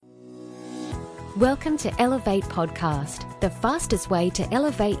Welcome to Elevate Podcast, the fastest way to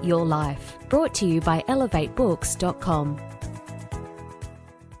elevate your life. Brought to you by elevatebooks.com.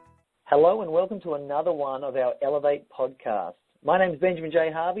 Hello and welcome to another one of our Elevate podcasts. My name is Benjamin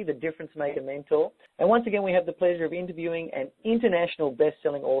J. Harvey, the Difference Maker Mentor. And once again, we have the pleasure of interviewing an international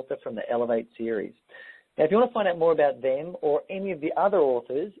best-selling author from the Elevate series. Now, if you want to find out more about them or any of the other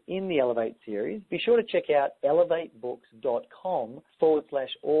authors in the Elevate series, be sure to check out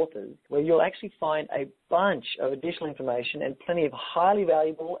elevatebooks.com/authors, where you'll actually find a bunch of additional information and plenty of highly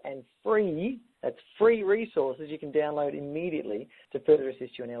valuable and free resources you can download immediately to further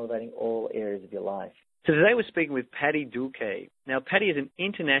assist you in elevating all areas of your life. So today we're speaking with Patty Dulce. Now, Patty is an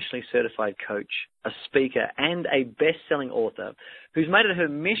internationally certified coach, a speaker, and a best-selling author who's made it her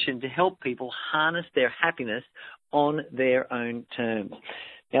mission to help people harness their happiness on their own terms.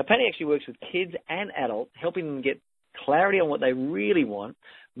 Now, Patty actually works with kids and adults, helping them get clarity on what they really want,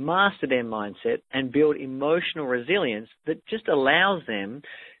 master their mindset, and build emotional resilience that just allows them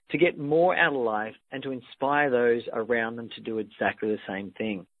to get more out of life and to inspire those around them to do exactly the same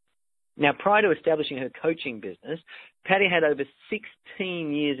thing. Now, prior to establishing her coaching business, Patty had over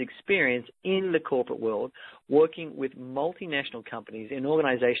 16 years' experience in the corporate world, working with multinational companies in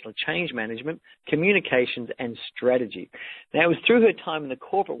organizational change management, communications, and strategy. Now, it was through her time in the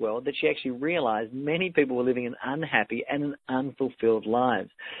corporate world that she actually realized many people were living an unhappy and unfulfilled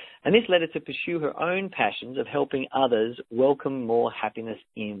lives. And this led her to pursue her own passions of helping others welcome more happiness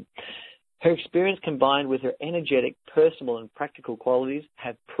in. Her experience combined with her energetic, personal and practical qualities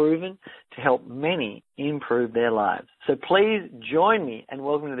have proven to help many improve their lives. So please join me and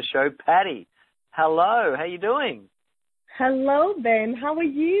welcome to the show, Patty. Hello, how are you doing? Hello, Ben. How are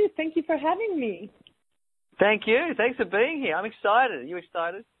you? Thank you for having me. Thank you. Thanks for being here. I'm excited. Are you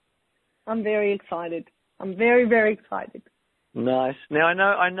excited? I'm very excited. I'm very, very excited. Nice. Now,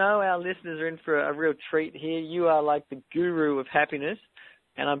 I know our listeners are in for a real treat here. You are like the guru of happiness.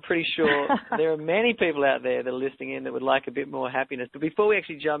 And I'm pretty sure there are many people out there that are listening in that would like a bit more happiness. But before we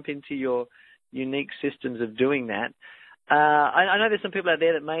actually jump into your unique systems of doing that, I know there's some people out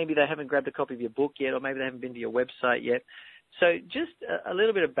there that maybe they haven't grabbed a copy of your book yet, or maybe they haven't been to your website yet. So just a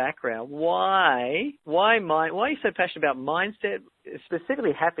little bit of background. Why are you so passionate about mindset,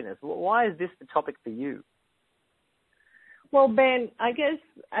 specifically happiness? Why is this the topic for you? Well, Ben, I guess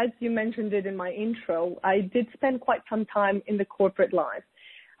as you mentioned it in my intro, I did spend quite some time in the corporate life.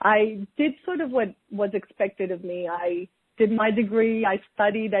 I did sort of what was expected of me. I did my degree, I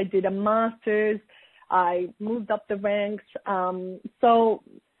studied, I did a master's, I moved up the ranks. So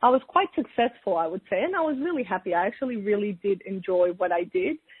I was quite successful, I would say, and I was really happy. I actually really did enjoy what I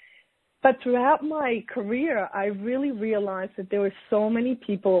did. But throughout my career, I really realized that there were so many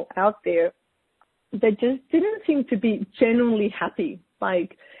people out there that just didn't seem to be genuinely happy,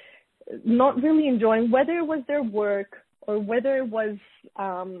 like not really enjoying, whether it was their work or whether it was,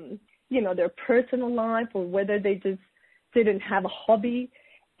 their personal life, or whether they just didn't have a hobby.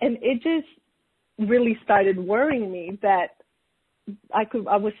 And it just really started worrying me that I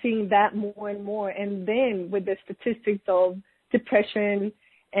was seeing that more and more. And then with the statistics of depression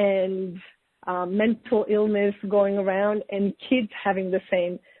and mental illness going around and kids having the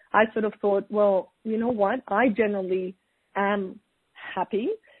same, I sort of thought, well, you know what? I generally am happy.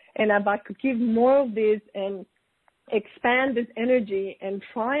 And if I could give more of this and expand this energy and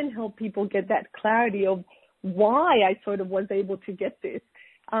try and help people get that clarity of why I sort of was able to get this,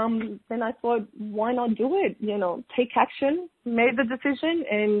 then I thought, why not do it? Take action, made the decision,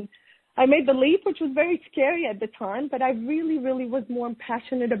 and I made the leap, which was very scary at the time, but I really, really was more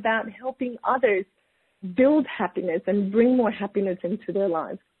passionate about helping others build happiness and bring more happiness into their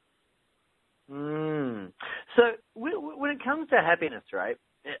lives. So when it comes to happiness, right,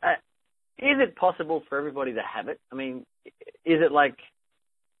 is it possible for everybody to have it? I mean, is it a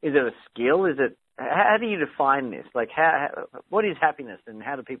skill? How do you define this? Like, what is happiness and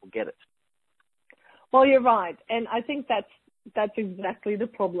how do people get it? Well, you're right. And I think that's exactly the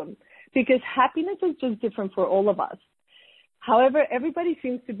problem, because happiness is just different for all of us. However, everybody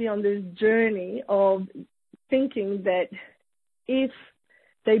seems to be on this journey of thinking that if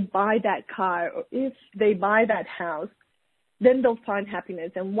they buy that car or if they buy that house, then they'll find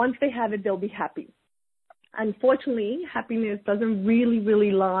happiness. And once they have it, they'll be happy. Unfortunately, happiness doesn't really,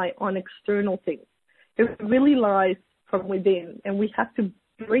 really lie on external things. It really lies from within, and we have to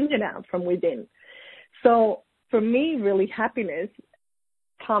bring it out from within. So for me, really, happiness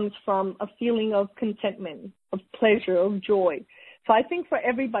comes from a feeling of contentment, of pleasure, of joy. So I think for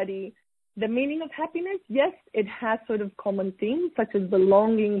everybody, the meaning of happiness, yes, it has sort of common themes such as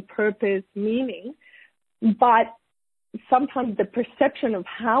belonging, purpose, meaning, but sometimes the perception of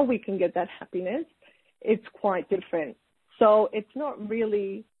how we can get that happiness, it's quite different. So it's not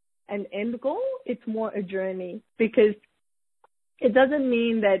really an end goal, it's more a journey, because it doesn't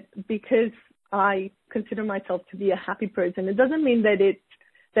mean that because I consider myself to be a happy person, it doesn't mean that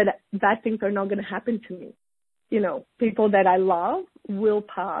bad things are not going to happen to me. You know, people that I love will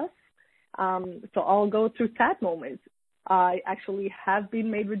pass. So I'll go through sad moments. I actually have been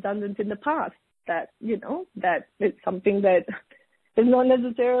made redundant in the past. That, you know, that is something that is not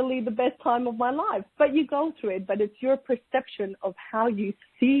necessarily the best time of my life, but you go through it. But it's your perception of how you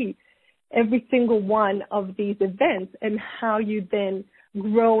see every single one of these events and how you then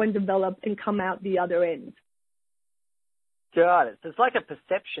grow and develop and come out the other end. Got it. So it's like a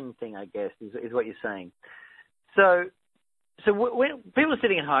perception thing, I guess, is what you're saying. So when people are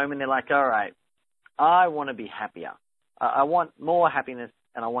sitting at home and they're like, all right, I want to be happier. I want more happiness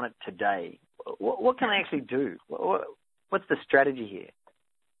and I want it today. What can I actually do? What's the strategy here?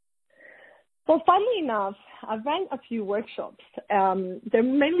 Well, funnily enough, I've ran a few workshops. They're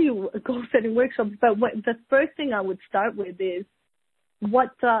mainly goal-setting workshops, but the first thing I would start with is,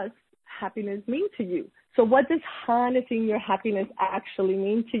 what does happiness mean to you? So what does harnessing your happiness actually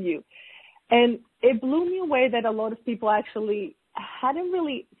mean to you? And it blew me away that a lot of people actually hadn't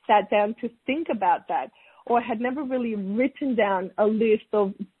really sat down to think about that, or had never really written down a list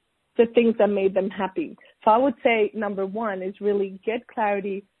of the things that made them happy. So I would say number one is really get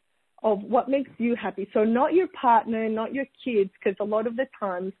clarity of what makes you happy. So not your partner, not your kids, because a lot of the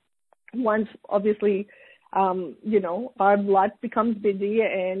times, once obviously, you know, our life becomes busy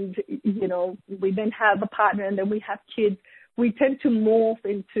and, you know, we then have a partner and then we have kids, we tend to morph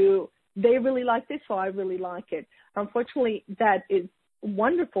into, they really like this, so I really like it. Unfortunately, that is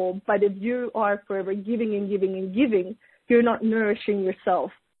wonderful, but if you are forever giving and giving and giving, you're not nourishing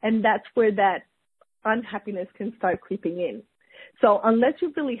yourself. And that's where that unhappiness can start creeping in. So unless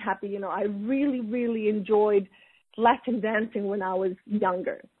you're really happy, you know, I really, really enjoyed Latin dancing when I was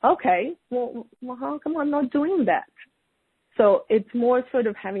younger. Okay, well, how come I'm not doing that? So it's more sort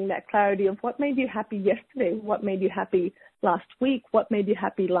of having that clarity of what made you happy yesterday, what made you happy last week, what made you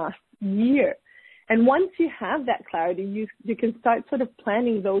happy last year. And once you have that clarity, you can start sort of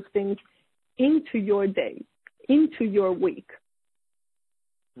planning those things into your day, into your week.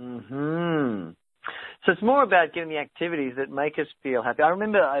 So it's more about getting the activities that make us feel happy. I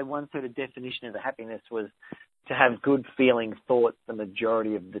remember I once heard a definition of happiness was to have good feeling thoughts the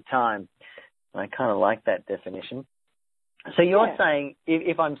majority of the time. I kind of like that definition. So you're saying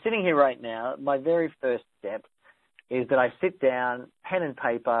if I'm sitting here right now, my very first step is that I sit down, pen and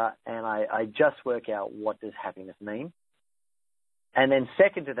paper, and I just work out what does happiness mean. And then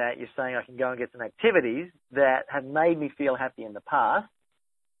second to that, you're saying I can go and get some activities that have made me feel happy in the past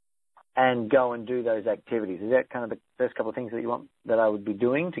and go and do those activities. Is that kind of the first couple of things that you want that I would be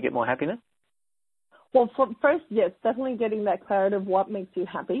doing to get more happiness? Well, first, yes, definitely getting that clarity of what makes you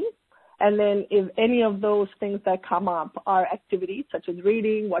happy. And then if any of those things that come up are activities such as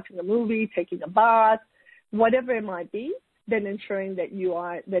reading, watching a movie, taking a bath, whatever it might be, then ensuring that you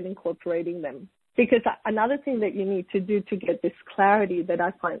are then incorporating them. Because another thing that you need to do to get this clarity that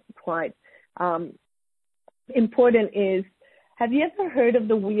I find quite important is, have you ever heard of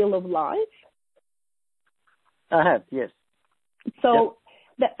the Wheel of Life? I have, yes. So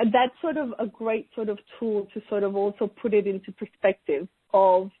that's sort of a great sort of tool to sort of also put it into perspective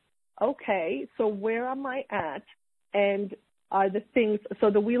of, okay, so where am I at? And are the things,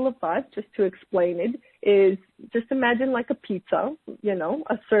 so the Wheel of Life, just to explain it, is just imagine like a pizza, you know,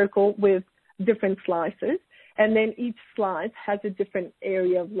 a circle with different slices. And then each slice has a different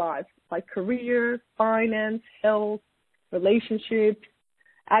area of life, like career, finance, health, relationships,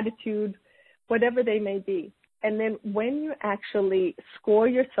 attitude, whatever they may be. And then when you actually score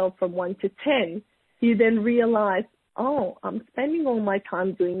yourself from 1 to 10, you then realize, oh, I'm spending all my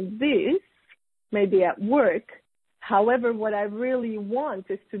time doing this, maybe at work. However, what I really want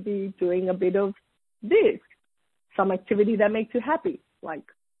is to be doing a bit of this, some activity that makes you happy, like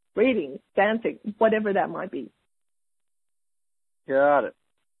reading, dancing, whatever that might be. Got it.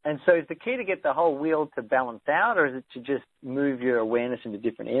 And so is the key to get the whole wheel to balance out, or is it to just move your awareness into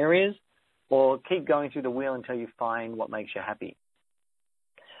different areas, or keep going through the wheel until you find what makes you happy?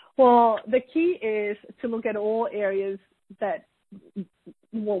 Well, the key is to look at all areas that,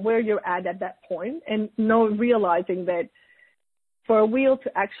 well, where you're at that point, and realizing that for a wheel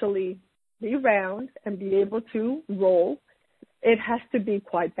to actually be round and be able to roll, it has to be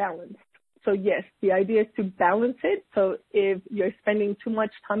quite balanced. So yes, the idea is to balance it. So if you're spending too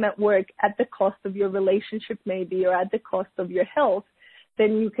much time at work at the cost of your relationship maybe, or at the cost of your health,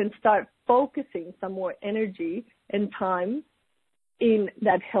 then you can start focusing some more energy and time in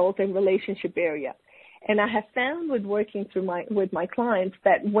that health and relationship area. And I have found with working with my clients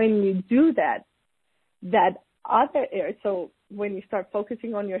that when you do that other area, so when you start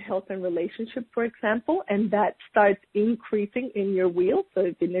focusing on your health and relationship, for example, and that starts increasing in your wheel, so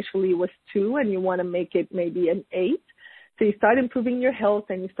if initially it was 2 and you want to make it maybe an 8, so you start improving your health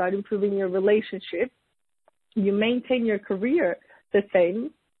and you start improving your relationship, you maintain your career the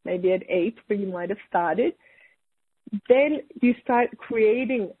same, maybe at 8 where you might have started, then you start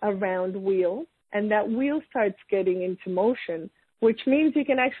creating a round wheel, and that wheel starts getting into motion, which means you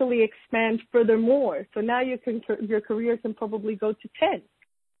can actually expand furthermore. So now your career can probably go to 10.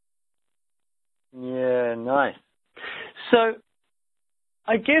 Yeah, nice. So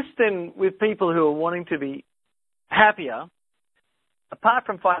I guess then with people who are wanting to be happier, apart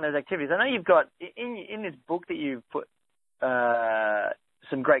from finding those activities, I know you've got, in this book that you've put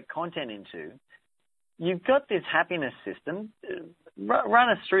some great content into, you've got this happiness system. Run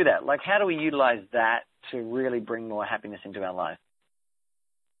us through that. Like, how do we utilize that to really bring more happiness into our life?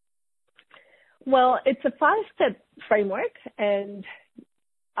 Well, it's a 5-step framework, and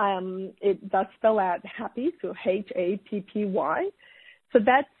it does spell out happy, so HAPPY. So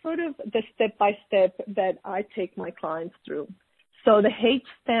that's sort of the step-by-step that I take my clients through. So the H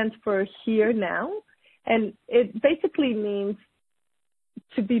stands for here now, and it basically means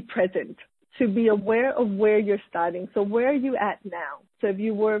to be present, to be aware of where you're starting. So where are you at now? So if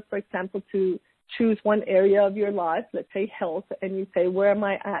you were, for example, to choose one area of your life, let's say health, and you say, where am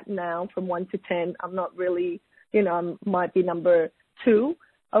I at now from 1 to 10? I'm not really, I might be number 2.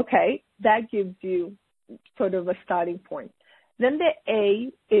 Okay, that gives you sort of a starting point. Then the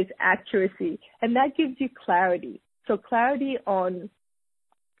A is accuracy, and that gives you clarity. So clarity on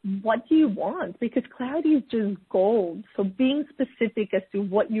what do you want? Because clarity is just gold. So being specific as to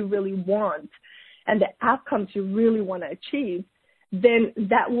what you really want and the outcomes you really want to achieve, then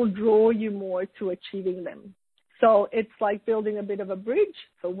that will draw you more to achieving them. So it's like building a bit of a bridge.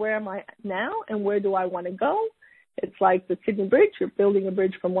 So where am I now and where do I want to go? It's like the Sydney Bridge. You're building a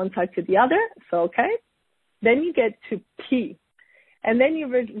bridge from one side to the other. So, okay. Then you get to P. And then you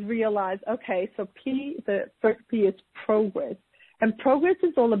realize, okay, so P, the first P is progress. And progress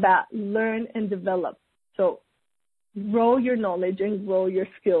is all about learn and develop. So grow your knowledge and grow your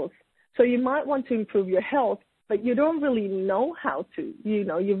skills. So you might want to improve your health, but you don't really know how to.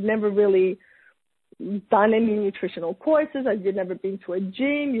 You've never really done any nutritional courses, or you've never been to a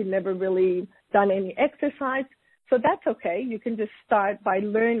gym, you've never really done any exercise. So that's okay. You can just start by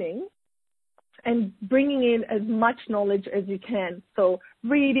learning and bringing in as much knowledge as you can. So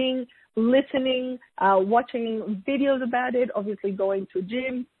reading, listening, watching videos about it, obviously going to a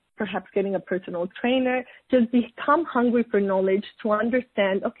gym, perhaps getting a personal trainer. Just become hungry for knowledge to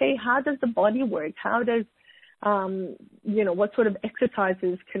understand, okay, how does the body work? How does, what sort of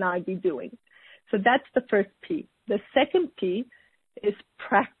exercises can I be doing? So that's the first P. The second P is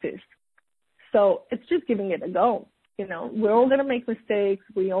practice. So it's just giving it a go. We're all going to make mistakes.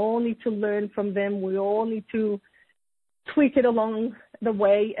 We all need to learn from them. We all need to tweak it along the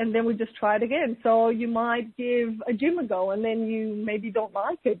way, and then we just try it again. So you might give a gym a go, and then you maybe don't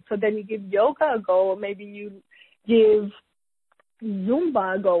like it. So then you give yoga a go, or maybe you give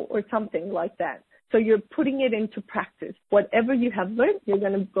Zumba a go, or something like that. So you're putting it into practice. Whatever you have learned, you're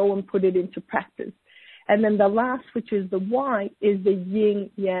going to go and put it into practice. And then the last, which is the Y, is the yin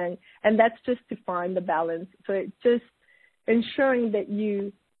yang, and that's just to find the balance. So it's just ensuring that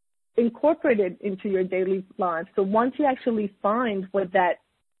you incorporate it into your daily life. So once you actually find what that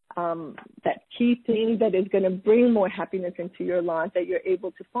key thing that is going to bring more happiness into your life, that you're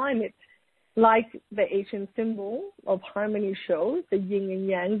able to find it, like the Asian symbol of harmony shows, the yin and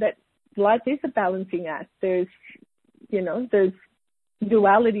yang, that life is a balancing act. There's dualities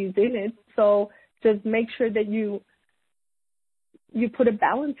in it. So just make sure that you put a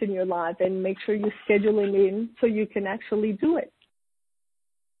balance in your life and make sure you schedule it in so you can actually do it.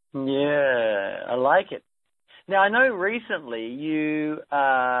 Yeah, I like it. Now, I know recently you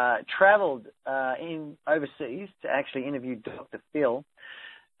traveled overseas to actually interview Dr. Phil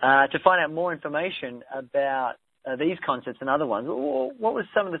to find out more information about these concepts and other ones. What was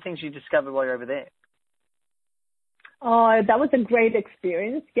some of the things you discovered while you were over there? Oh, that was a great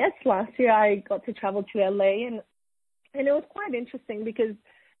experience. Yes, last year I got to travel to LA, and it was quite interesting because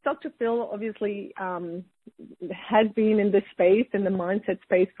Dr. Phil obviously has been in this space, in the mindset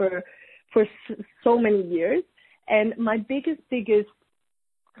space for so many years. And my biggest,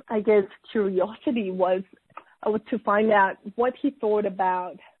 I guess, curiosity was to find out what he thought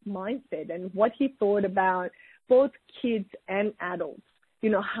about mindset and what he thought about both kids and adults.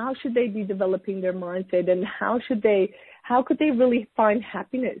 how should they be developing their mindset, and how could they really find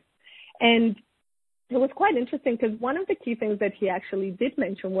happiness? And it was quite interesting because one of the key things that he actually did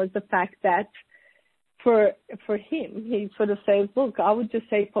mention was the fact that for him, he sort of says, look, I would just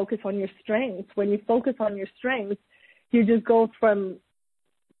say focus on your strengths. When you focus on your strengths, you just go from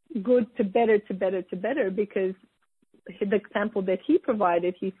good to better to better to better, because the example that he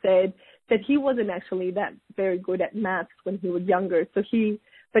provided, he said that he wasn't actually that very good at maths when he was younger. But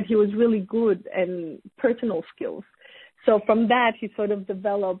he was really good in personal skills. So from that, he sort of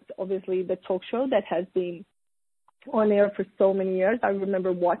developed, obviously, the talk show that has been on air for so many years. I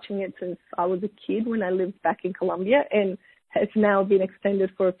remember watching it since I was a kid when I lived back in Colombia, and has now been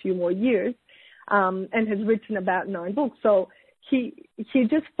extended for a few more years, and has written about 9 books. So he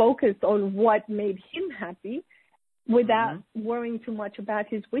just focused on what made him happy without worrying too much about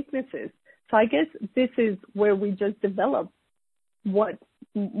his weaknesses. So I guess this is where we just develop what's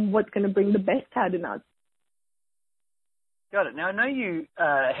going to bring the best out in us. Got it. Now, I know you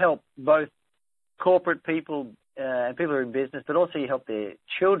help both corporate people and people who are in business, but also you help their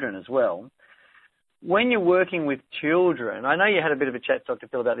children as well. When you're working with children, I know you had a bit of a chat to Dr.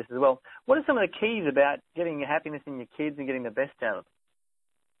 Phil about this as well. What are some of the keys about getting happiness in your kids and getting the best out of them?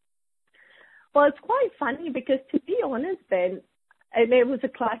 Well, it's quite funny because, to be honest, Ben, and it was a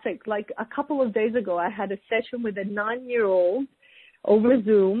classic. Like a couple of days ago, I had a session with a 9-year-old over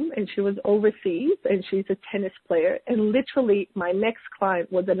Zoom, and she was overseas, and she's a tennis player. And literally, my next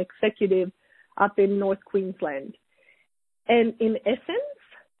client was an executive up in North Queensland. And in essence,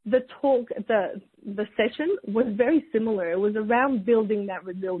 the session was very similar. It was around building that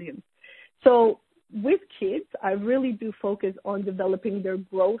resilience. So with kids, I really do focus on developing their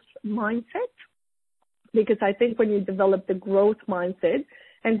growth mindset, because I think when you develop the growth mindset,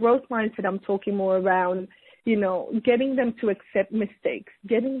 and growth mindset, I'm talking more around, getting them to accept mistakes,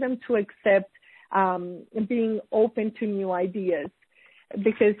 getting them to accept being open to new ideas.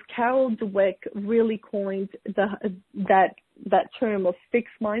 Because Carol Dweck really coined that term of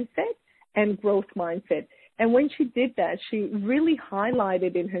fixed mindset and growth mindset. And when she did that, she really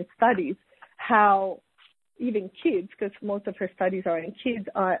highlighted in her studies how even kids, because most of her studies are in kids,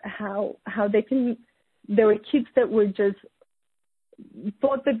 are how there were kids that were just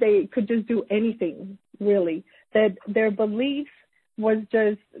thought that they could just do anything, really, that their beliefs was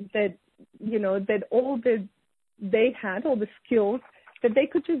just that, that all that they had, all the skills, that they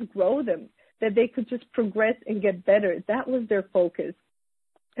could just grow them, that they could just progress and get better. That was their focus.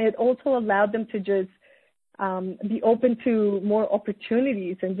 It also allowed them to just be open to more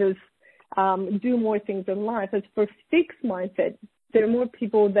opportunities and just do more things in life. As for fixed mindset, there are more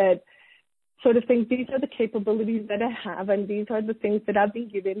people that sort of think these are the capabilities that I have, and these are the things that I've been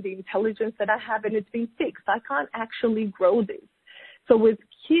given, the intelligence that I have, and it's been fixed. I can't actually grow this. So with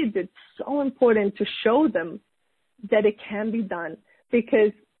kids, it's so important to show them that it can be done,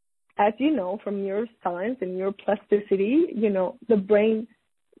 because as you know from neuroscience and neuroplasticity, the brain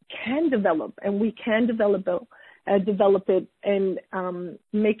can develop, and we can develop it and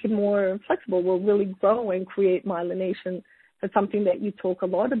make it more flexible. We'll really grow and create myelination. That's something that you talk a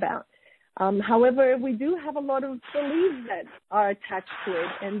lot about. However, we do have a lot of beliefs that are attached to it,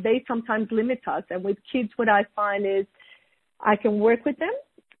 and they sometimes limit us. And with kids, what I find is I can work with them.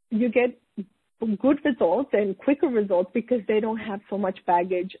 You get good results and quicker results because they don't have so much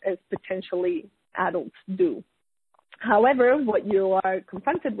baggage as potentially adults do. However, what you are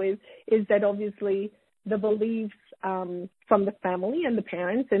confronted with is that obviously the beliefs from the family and the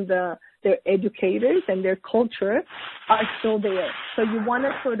parents and their educators and their culture are still there. So you want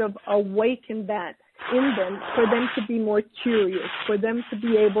to sort of awaken that in them for them to be more curious, for them to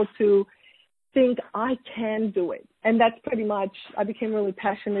be able to think, I can do it. And that's pretty much, I became really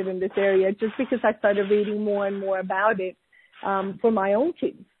passionate in this area just because I started reading more and more about it for my own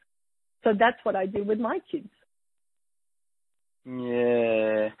kids. So that's what I do with my kids.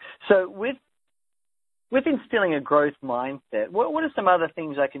 Yeah. So with instilling a growth mindset, what are some other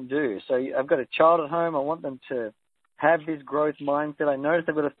things I can do? So I've got a child at home. I want them to have this growth mindset. I notice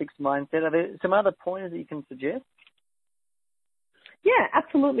they've got a fixed mindset. Are there some other pointers that you can suggest? Yeah,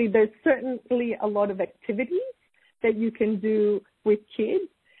 absolutely. There's certainly a lot of activities that you can do with kids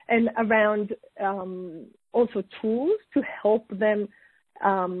and around also tools to help them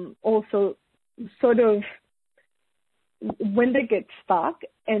also sort of when they get stuck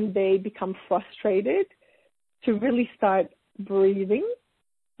and they become frustrated to really start breathing,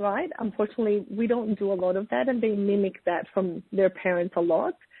 right? Unfortunately, we don't do a lot of that, and they mimic that from their parents a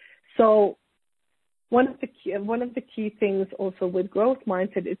lot. So one of the key things also with growth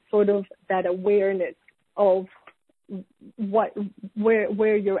mindset is sort of that awareness of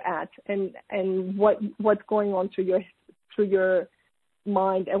where you're at and what's going on through your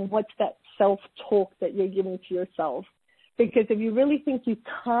mind, and what's that self-talk that you're giving to yourself. Because if you really think you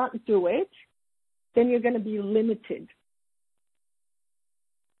can't do it, then you're going to be limited.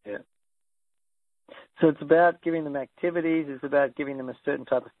 Yeah. So it's about giving them activities. It's about giving them a certain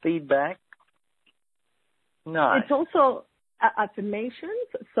type of feedback. Nice. It's also affirmations.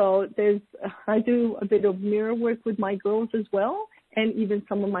 So I do a bit of mirror work with my girls as well, and even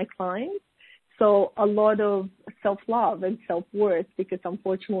some of my clients. So a lot of self-love and self-worth, because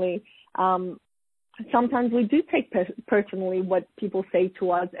unfortunately, sometimes we do take personally what people say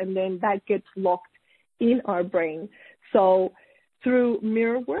to us, and then that gets locked in our brain. So through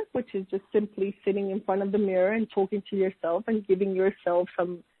mirror work, which is just simply sitting in front of the mirror and talking to yourself and giving yourself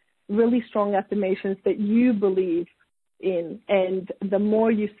some really strong affirmations that you believe in. And the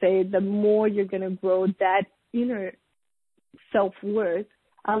more you say, the more you're going to grow that inner self-worth,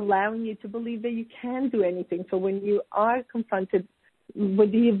 allowing you to believe that you can do anything. So when you are confronted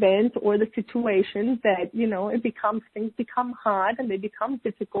with the event or the situation that, things become hard and they become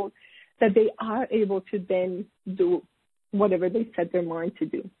difficult, that they are able to then do whatever they set their mind to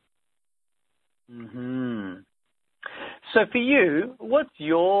do. Mm-hmm. So for you, what's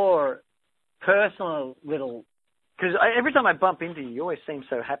your personal little, because every time I bump into you, you always seem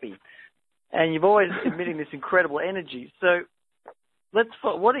so happy, and you're always emitting this incredible energy. So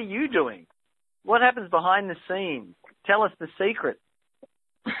what are you doing? What happens behind the scenes? Tell us the secret.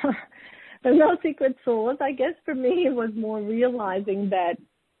 There's no secret sauce. I guess for me it was more realizing that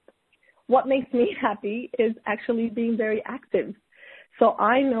what makes me happy is actually being very active. So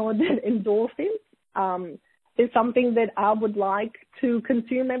I know that endorphins is something that I would like to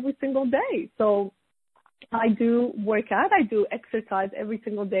consume every single day. So I do work out. I do exercise every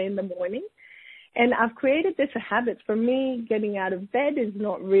single day in the morning. And I've created this a habit. For me, getting out of bed is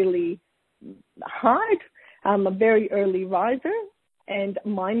not really hard. I'm a very early riser and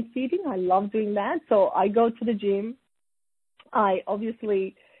mind feeding. I love doing that. So I go to the gym. I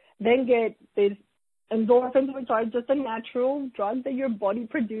obviously then get these endorphins, which are just a natural drug that your body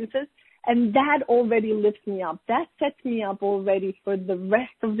produces. And that already lifts me up. That sets me up already for the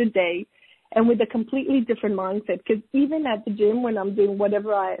rest of the day, and with a completely different mindset. Because even at the gym, when I'm doing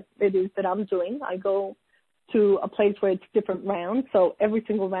whatever it is that I'm doing, I go to a place where it's different rounds. So every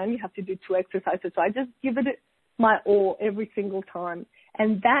single round you have to do 2 exercises. So I just give it my all every single time.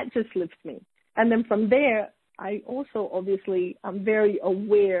 And that just lifts me. And then from there, I also obviously am very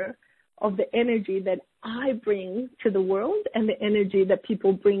aware of the energy that I bring to the world and the energy that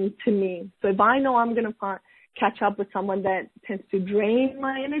people bring to me. So if I know I'm going to catch up with someone that tends to drain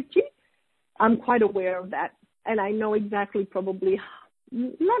my energy, I'm quite aware of that. And I know exactly probably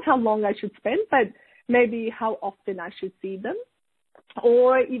not how long I should spend, but maybe how often I should see them.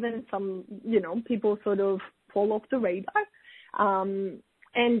 Or even some, people sort of fall off the radar.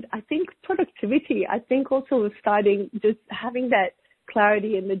 And I think productivity, also starting just having that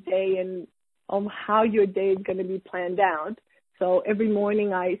clarity in the day and on how your day is going to be planned out. So every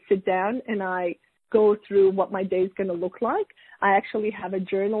morning I sit down and I go through what my day is going to look like. I actually have a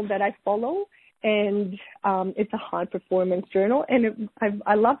journal that I follow, and it's a high performance journal. And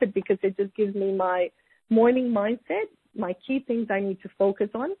I love it because it just gives me my morning mindset, my key things I need to focus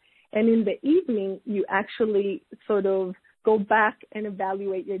on. And in the evening, you actually sort of go back and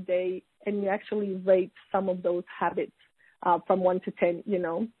evaluate your day, and you actually rate some of those habits from 1 to 10.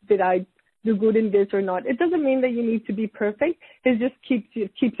 Did I do good in this or not? It doesn't mean that you need to be perfect. It just keeps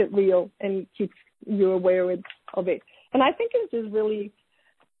it real and keeps you aware of it. And I think it's just really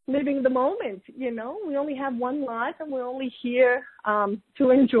living the moment. We only have one life, and we're only here to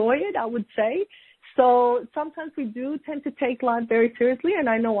enjoy it, I would say. So sometimes we do tend to take life very seriously, and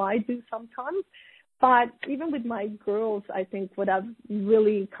I know I do sometimes. But even with my girls, I think what I've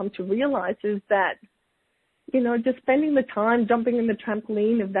really come to realize is that, just spending the time jumping in the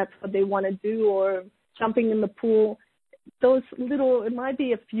trampoline, if that's what they want to do, or jumping in the pool, it might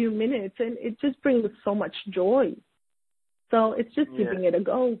be a few minutes, and it just brings so much joy. So it's just giving it a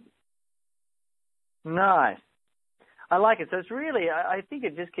go. Nice. I like it. So it's really, I think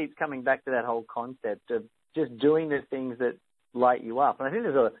it just keeps coming back to that whole concept of just doing the things that light you up. And I think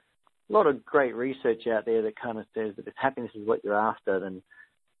there's a lot of great research out there that kind of says that if happiness is what you're after, then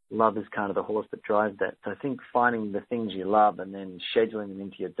love is kind of the horse that drives that. So I think finding the things you love and then scheduling them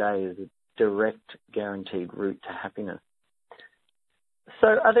into your day is a direct, guaranteed route to happiness. So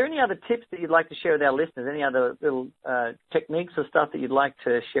are there any other tips that you'd like to share with our listeners? Any other little techniques or stuff that you'd like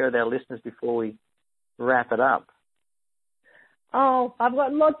to share with our listeners before we wrap it up? Oh, I've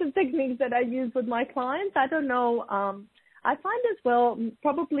got lots of techniques that I use with my clients. I don't know. I find as well,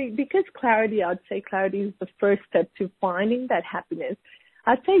 probably because clarity, I'd say clarity is the first step to finding that happiness.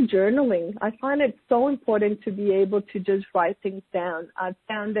 I'd say journaling. I find it so important to be able to just write things down. I've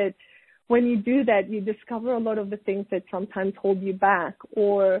found that when you do that, you discover a lot of the things that sometimes hold you back,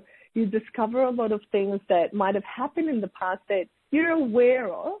 or you discover a lot of things that might have happened in the past that you're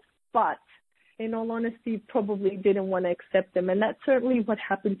aware of, but in all honesty, probably didn't want to accept them. And that's certainly what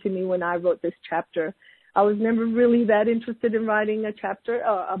happened to me when I wrote this chapter. I was never really that interested in writing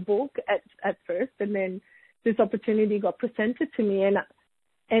a book at first. And then this opportunity got presented to me.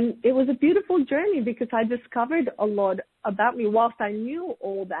 And it was a beautiful journey because I discovered a lot about me. Whilst I knew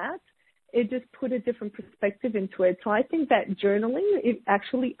all that, it just put a different perspective into it. So I think that journaling is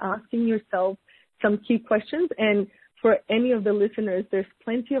actually asking yourself some key questions. And for any of the listeners, there's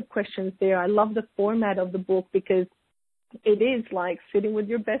plenty of questions there. I love the format of the book because it is like sitting with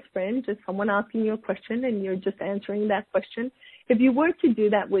your best friend, just someone asking you a question and you're just answering that question. If you were to do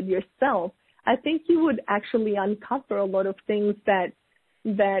that with yourself, I think you would actually uncover a lot of things that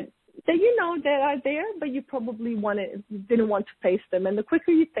you know that are there, but you probably didn't want to face them. And the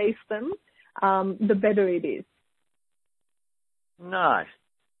quicker you face them, the better it is. Nice.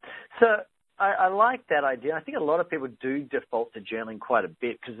 So I like that idea. I think a lot of people do default to journaling quite a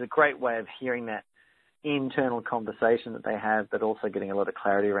bit because it's a great way of hearing that internal conversation that they have, but also getting a lot of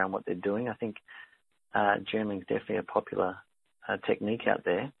clarity around what they're doing. I think journaling is definitely a popular technique out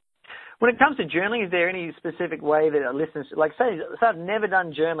there. When it comes to journaling, is there any specific way that our listeners, like say I've never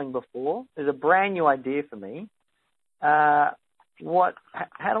done journaling before, there's a brand new idea for me. How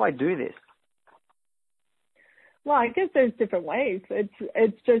do I do this? Well, I guess there's different ways.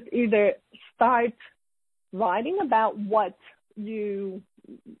 It's just either start writing about what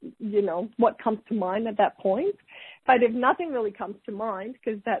what comes to mind at that point. But if nothing really comes to mind,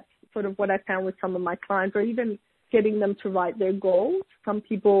 because that's sort of what I found with some of my clients, or even getting them to write their goals. Some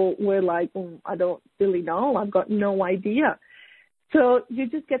people were like, I don't really know. I've got no idea. So you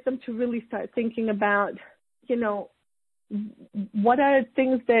just get them to really start thinking about, what are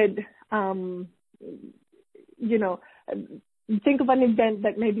things that, think of an event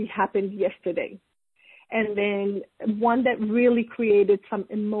that maybe happened yesterday. And then one that really created some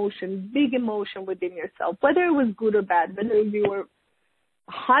emotion, big emotion within yourself, whether it was good or bad, whether you were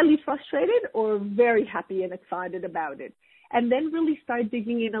highly frustrated or very happy and excited about it. And then really start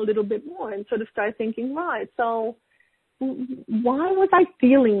digging in a little bit more and sort of start thinking, right, so why was I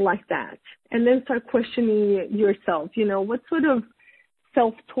feeling like that? And then start questioning yourself, what sort of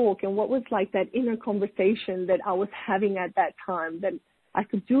self-talk and what was like that inner conversation that I was having at that time, that I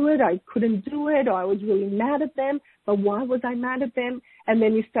could do it, I couldn't do it, or I was really mad at them, but why was I mad at them? And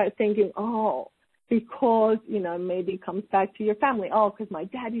then you start thinking, because, maybe it comes back to your family. Because my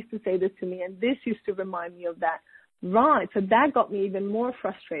dad used to say this to me and this used to remind me of that. Right. So that got me even more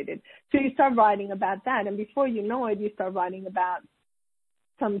frustrated. So you start writing about that. And before you know it, you start writing about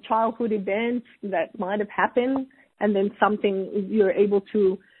some childhood events that might have happened. And then something, you're able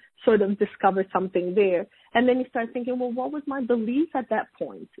to sort of discover something there. And then you start thinking, well, what was my belief at that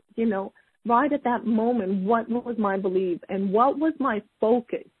point? Right at that moment, what was my belief and what was my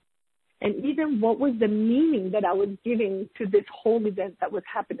focus? And even what was the meaning that I was giving to this whole event that was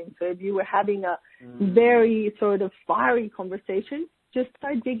happening? So if you were having a very sort of fiery conversation, just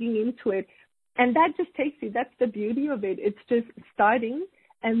start digging into it. And that just takes you. That's the beauty of it. It's just starting.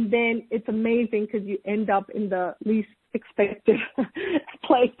 And then it's amazing because you end up in the least expected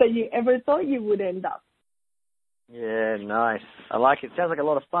place that you ever thought you would end up. Yeah, nice. I like it. Sounds like a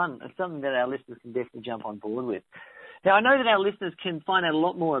lot of fun. It's something that our listeners can definitely jump on board with. Now, I know that our listeners can find out a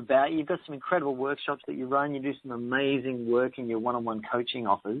lot more about you. You've got some incredible workshops that you run. You do some amazing work in your one-on-one coaching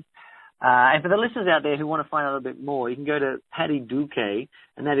offers. And for the listeners out there who want to find out a little bit more, you can go to Patty Duque,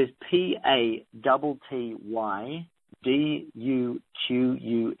 and that is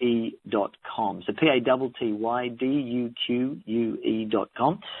PATTYDUQUE.com. So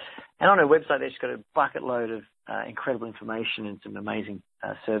PATTYDUQUE.com. And on her website there, she's got a bucket load of incredible information and some amazing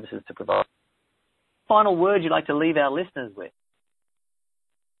services to provide. Final word you'd like to leave our listeners with?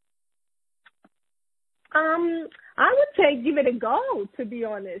 I would say give it a go, to be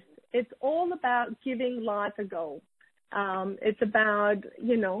honest. It's all about giving life a go. It's about,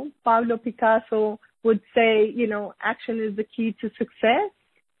 Pablo Picasso would say, action is the key to success.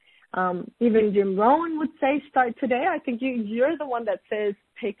 Even Jim Rohn would say, start today. I think you're the one that says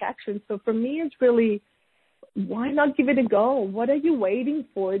take action. So for me, it's really, why not give it a go? What are you waiting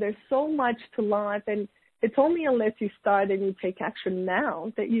for? There's so much to life, and it's only unless you start and you take action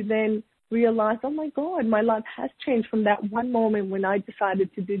now that you then realized, oh my God, my life has changed from that one moment when I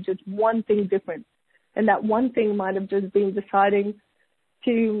decided to do just one thing different. And that one thing might have just been deciding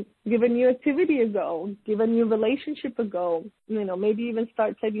to give a new activity a go, give a new relationship a go, maybe even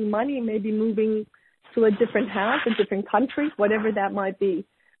start saving money, maybe moving to a different house, a different country, whatever that might be.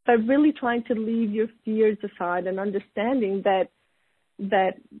 But really trying to leave your fears aside and understanding that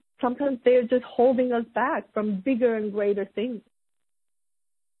sometimes they're just holding us back from bigger and greater things.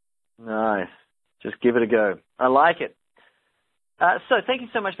 Nice. Just give it a go. I like it. So thank you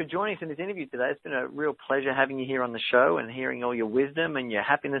so much for joining us in this interview today. It's been a real pleasure having you here on the show and hearing all your wisdom and your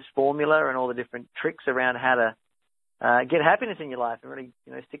happiness formula and all the different tricks around how to get happiness in your life and really,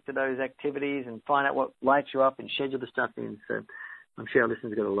 stick to those activities and find out what lights you up and schedule the stuff in. So I'm sure our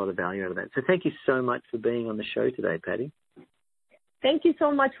listeners got a lot of value out of that. So thank you so much for being on the show today, Patty. Thank you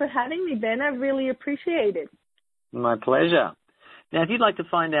so much for having me, Ben. I really appreciate it. My pleasure. Now, if you'd like to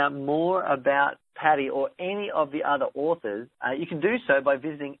find out more about Patty or any of the other authors, you can do so by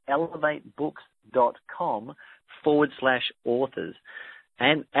visiting elevatebooks.com/authors.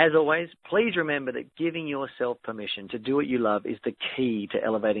 And as always, please remember that giving yourself permission to do what you love is the key to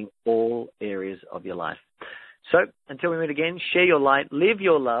elevating all areas of your life. So until we meet again, share your light, live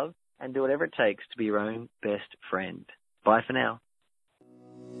your love, and do whatever it takes to be your own best friend. Bye for now.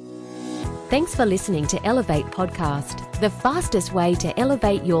 Thanks for listening to Elevate Podcast, the fastest way to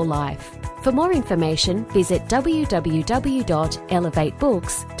elevate your life. For more information, visit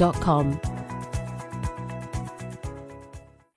www.elevatebooks.com.